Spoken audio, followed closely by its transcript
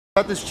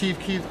About this Chief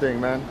Keef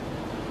thing, man.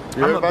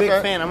 I'm a big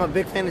fan. I'm a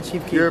big fan of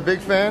Chief Keef. You're a big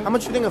fan? How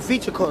much you think a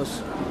feature costs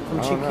from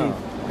Chief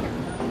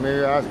Keef?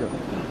 Maybe ask him.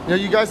 You know,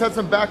 you guys had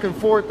some back and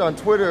forth on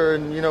Twitter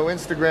and, you know,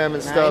 Instagram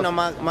and stuff. You know,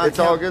 my it's account,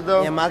 all good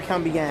though? Yeah, my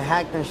account be getting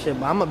hacked and shit,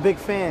 but I'm a big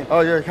fan. Oh,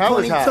 your account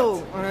was hacked?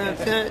 22.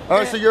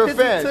 Alright, so you're a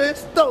fan.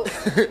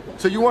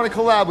 So you want to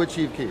collab with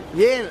Chief Keef?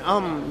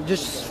 Yeah,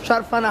 just try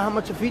to find out how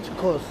much a feature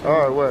costs.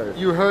 Alright, word.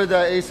 You heard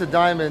that Ace of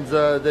Diamonds,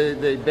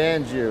 they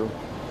banned you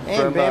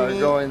from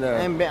going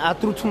there. I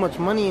threw too much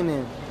money in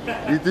there.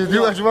 You threw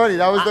too much money,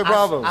 that was the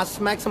problem. I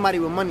smacked somebody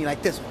with money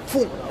like this.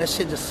 Boom, that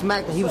shit just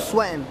smacked and he was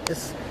sweating.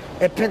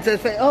 It pinned to his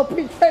face. Oh,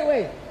 Pete, stay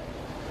away.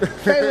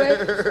 Stay away.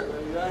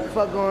 What the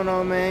fuck going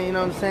on, man? You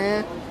know what I'm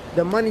saying?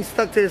 The money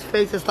stuck to his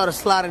face and started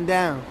sliding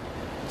down.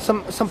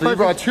 So you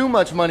brought too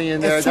much money in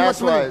there.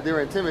 That's why they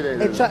were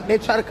intimidated. They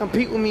try to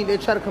compete with me. They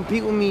try to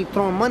compete with me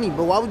throwing money.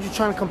 But why would you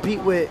try to compete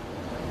with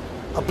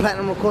a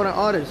platinum recording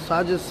artist?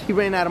 So he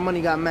ran out of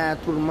money, got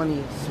mad, threw the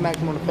money, smacked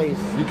him on the face.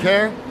 You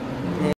care? Yeah.